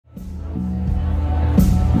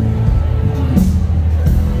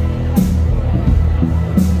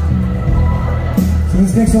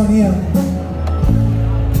This next one here,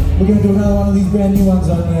 we're going to do another one of these brand new ones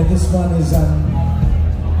on here. This one is,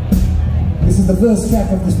 this is the first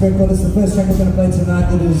track of this record. It's the first track we're going to play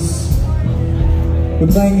tonight that is,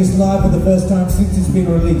 we're playing this live for the first time since it's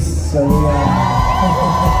been released. So we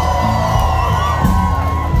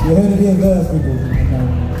you heard it here first, people.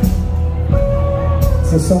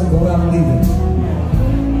 It's a song called I'm Leaving.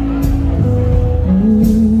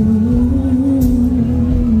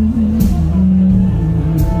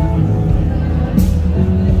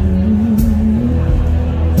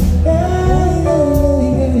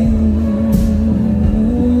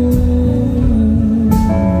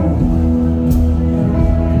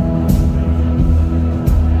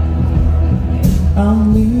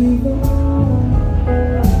 I'm leaving.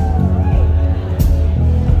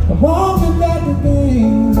 I won't be back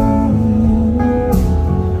again.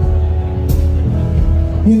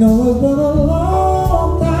 You know it's been a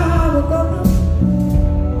long time ago,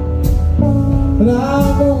 but I'm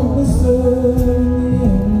gonna miss her.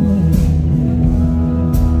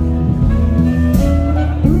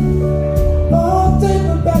 Oh, take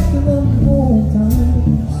me back to them old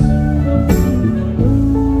times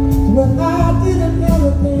when I didn't have a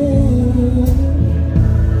thing.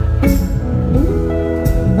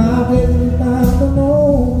 I really found the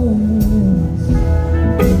moments,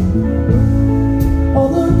 all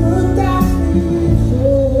the good times we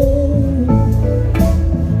shared.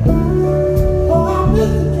 Oh, I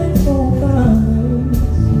miss the drinks on Fridays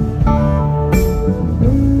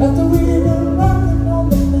after we been rocking on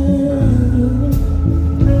the land.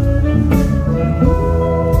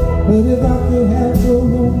 But if I could have no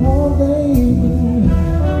more days,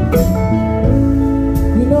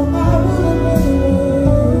 you know I wouldn't been away,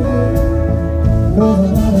 'cause I'm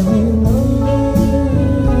not anyway.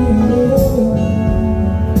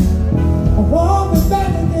 I won't be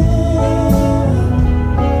back again.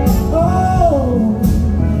 Oh,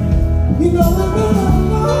 you know it's been a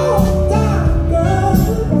long time, girl,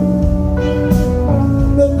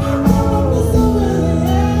 but I'm gonna miss her really,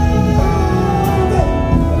 yeah.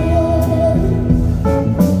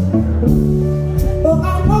 Oh, I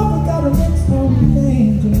know we gotta make some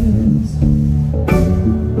changes.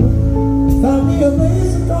 Find me a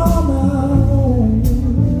place to call my own.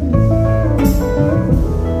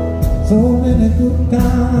 So many good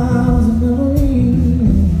times and memories.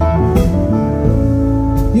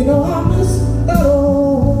 You know I miss that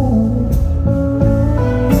old.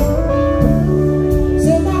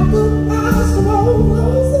 Say my goodbyes to old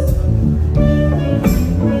roses.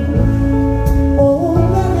 Oh,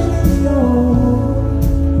 let me be yours.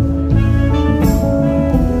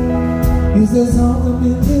 Is there something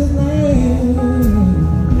in this name?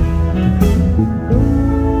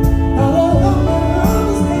 I don't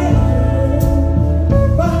understand,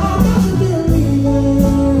 but I got to believe.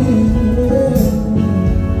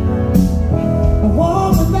 I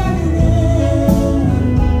want me back again.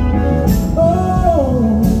 Oh,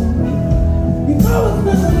 you know it's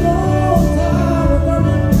been a long time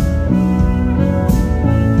coming,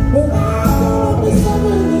 but I'm gonna be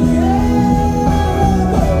something again,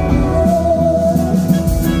 baby.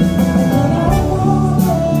 And I want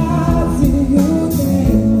to see you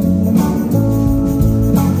again.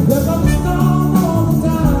 Look on the storm all the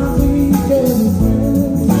time we get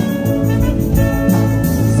friends.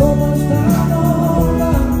 So much time on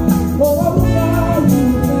that, for what we got you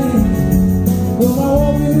think. Well, I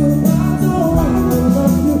hope you find someone who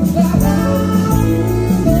loves you like I do,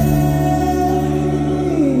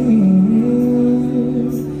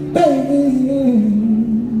 baby.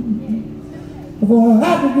 For I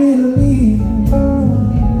could believe.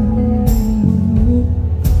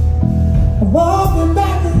 I'm walking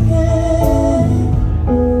back again.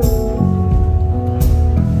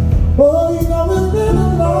 Oh, you know it's been a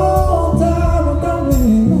long time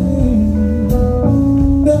coming,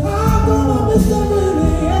 but I'm gonna miss her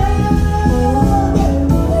really, yeah,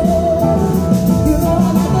 baby. You know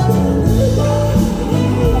I got to believe.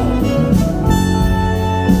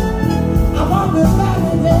 I'm walking back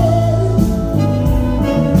again.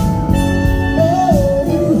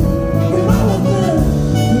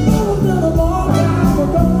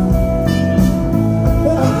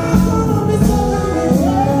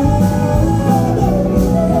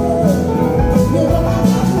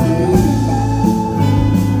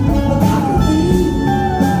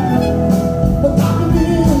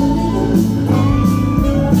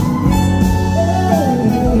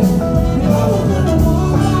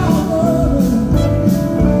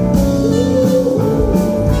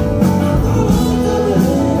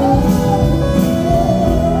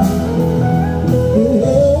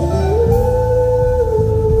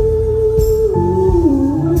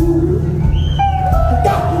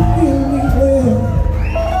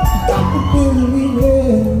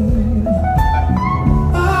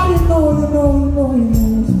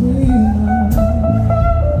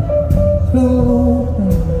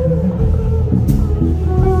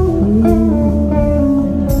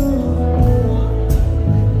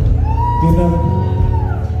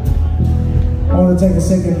 want to take a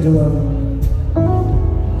second to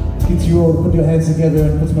get you all to put your hands together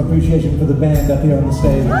and put some appreciation for the band up here on the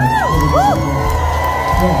stage.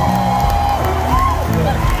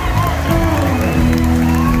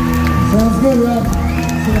 Sounds good, right?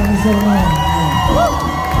 Sit down and settle down.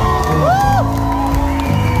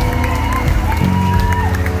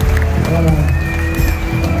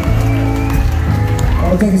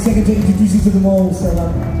 I'll take a second to introduce you to them all. So,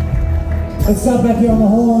 let's start back here on the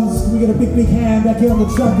horns. We get a big hand back here on the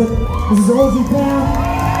trumpet. This is Ozzy Pound.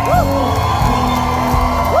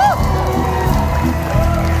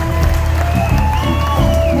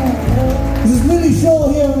 This is Lily Shaw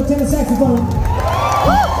here on the tenor saxophone.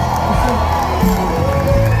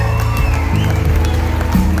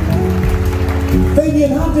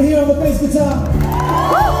 Fabian Hunter here on the bass guitar.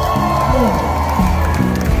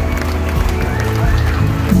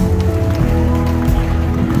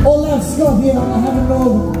 Olaf Scott here on the Hammond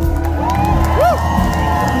organ.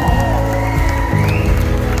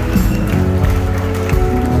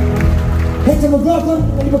 Hector McLaughlin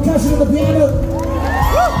on the percussion on the piano.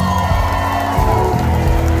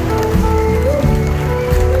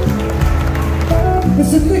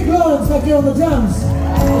 Mr. Nick Lawrence back here on the drums.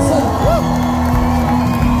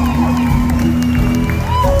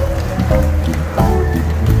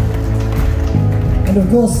 And of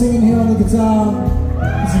course singing here on the guitar,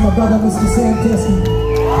 this is my brother, Mr. Sam Teskey.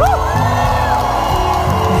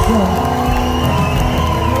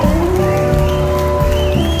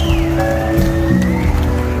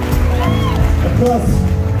 Of course,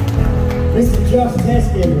 Mr. Josh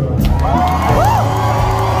Teskey, everyone.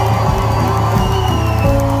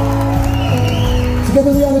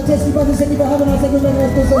 Together we are the Teskey Brothers. Thank you for having us. Thank you for making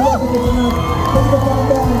us feel so welcome here tonight. Thank you for coming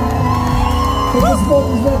down. Thank you for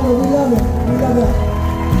supporting this record. We love it. We love it.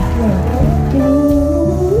 Yeah.